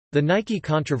The Nike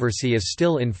controversy is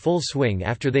still in full swing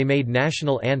after they made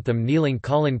National Anthem kneeling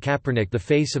Colin Kaepernick the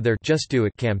face of their Just Do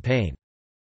It campaign.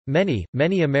 Many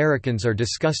Americans are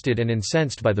disgusted and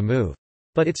incensed by the move.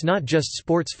 But it's not just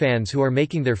sports fans who are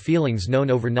making their feelings known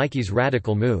over Nike's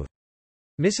radical move.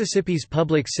 Mississippi's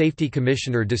Public Safety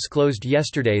Commissioner disclosed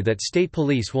yesterday that state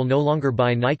police will no longer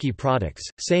buy Nike products,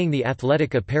 saying the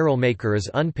athletic apparel maker is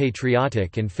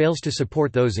unpatriotic and fails to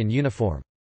support those in uniform.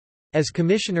 As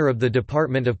Commissioner of the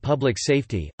Department of Public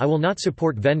Safety, I will not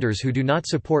support vendors who do not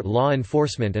support law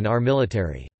enforcement and our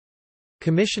military.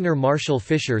 Commissioner Marshall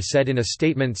Fisher said in a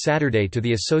statement Saturday to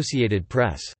the Associated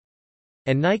Press.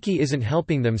 And Nike isn't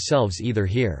helping themselves either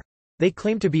here. They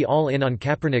claim to be all in on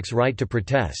Kaepernick's right to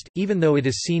protest, even though it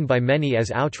is seen by many as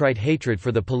outright hatred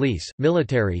for the police,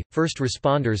 military, first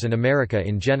responders and America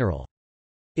in general.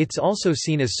 It's also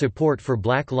seen as support for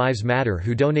Black Lives Matter,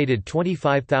 who donated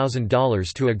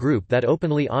 $25,000 to a group that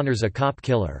openly honors a cop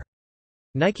killer.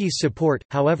 Nike's support,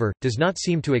 however, does not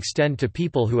seem to extend to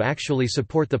people who actually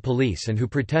support the police and who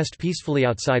protest peacefully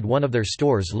outside one of their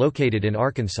stores located in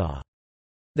Arkansas.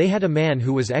 They had a man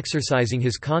who was exercising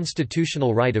his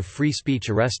constitutional right of free speech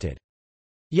arrested.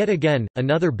 Yet again,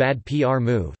 another bad PR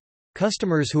move.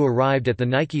 Customers who arrived at the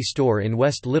Nike store in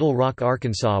West Little Rock,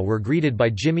 Arkansas were greeted by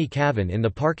Jimmy Cavan in the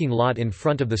parking lot in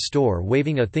front of the store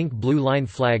waving a Think Blue Line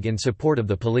flag in support of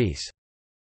the police.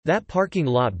 That parking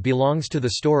lot belongs to the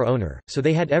store owner, so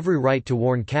they had every right to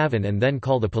warn Cavan and then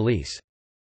call the police.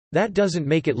 That doesn't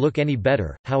make it look any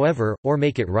better, however, or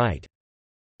make it right.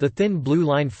 The Thin Blue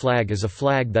Line flag is a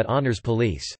flag that honors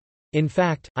police. In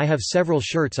fact, I have several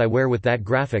shirts I wear with that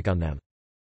graphic on them.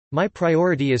 My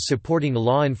priority is supporting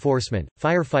law enforcement,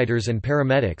 firefighters and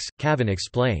paramedics, Cavan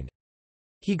explained.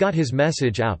 He got his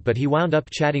message out, but he wound up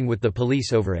chatting with the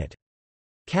police over it.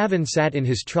 Cavan sat in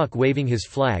his truck waving his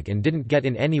flag and didn't get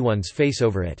in anyone's face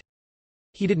over it.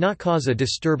 He did not cause a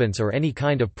disturbance or any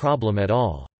kind of problem at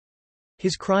all.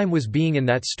 His crime was being in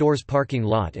that store's parking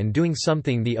lot and doing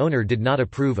something the owner did not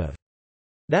approve of.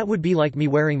 That would be like me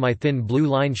wearing my Thin Blue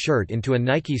Line shirt into a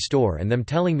Nike store and them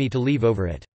telling me to leave over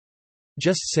it.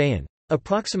 Just sayin'.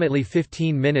 Approximately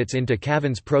 15 minutes into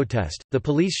Cavan's protest, the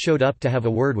police showed up to have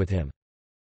a word with him.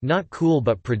 Not cool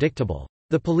but predictable.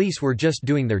 The police were just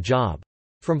doing their job.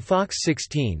 From Fox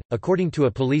 16, according to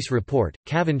a police report,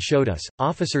 Cavan showed us,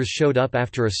 officers showed up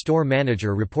after a store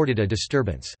manager reported a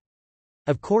disturbance.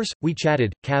 Of course, we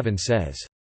chatted, Cavan says.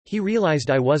 He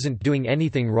realized I wasn't doing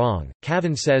anything wrong,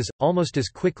 Cavan says. Almost as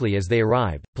quickly as they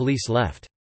arrived, police left.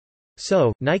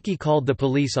 So, Nike called the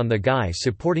police on the guy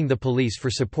supporting the police for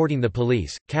supporting the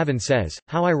police, Cavan says.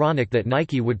 How ironic that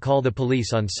Nike would call the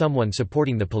police on someone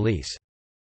supporting the police.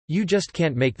 You just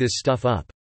can't make this stuff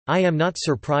up. I am not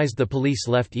surprised the police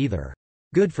left either.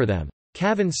 Good for them.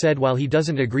 Cavan said while he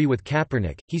doesn't agree with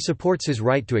Kaepernick, he supports his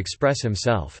right to express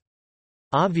himself.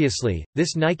 Obviously,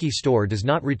 this Nike store does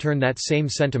not return that same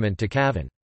sentiment to Cavan.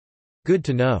 Good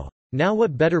to know. Now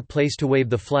what better place to wave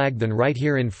the flag than right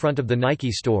here in front of the Nike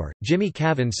store, Jimmy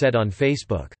Cavan said on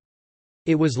Facebook.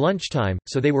 It was lunchtime,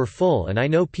 so they were full and I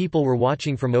know people were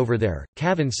watching from over there,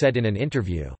 Cavan said in an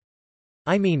interview.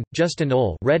 I mean, just an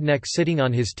ol' redneck sitting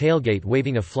on his tailgate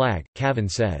waving a flag, Cavan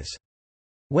says.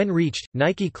 When reached,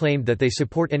 Nike claimed that they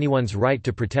support anyone's right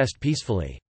to protest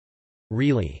peacefully.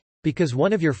 Really? Because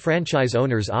one of your franchise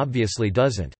owners obviously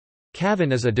doesn't.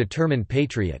 Cavan is a determined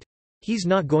patriot. He's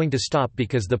not going to stop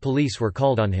because the police were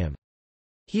called on him.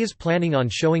 He is planning on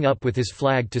showing up with his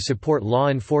flag to support law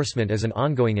enforcement as an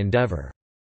ongoing endeavor.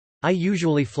 I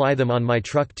usually fly them on my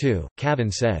truck too, Cavan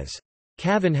says.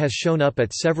 Cavan has shown up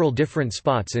at several different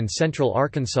spots in central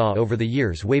Arkansas over the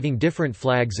years waving different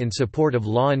flags in support of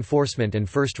law enforcement and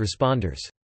first responders.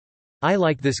 I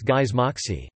like this guy's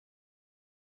moxie.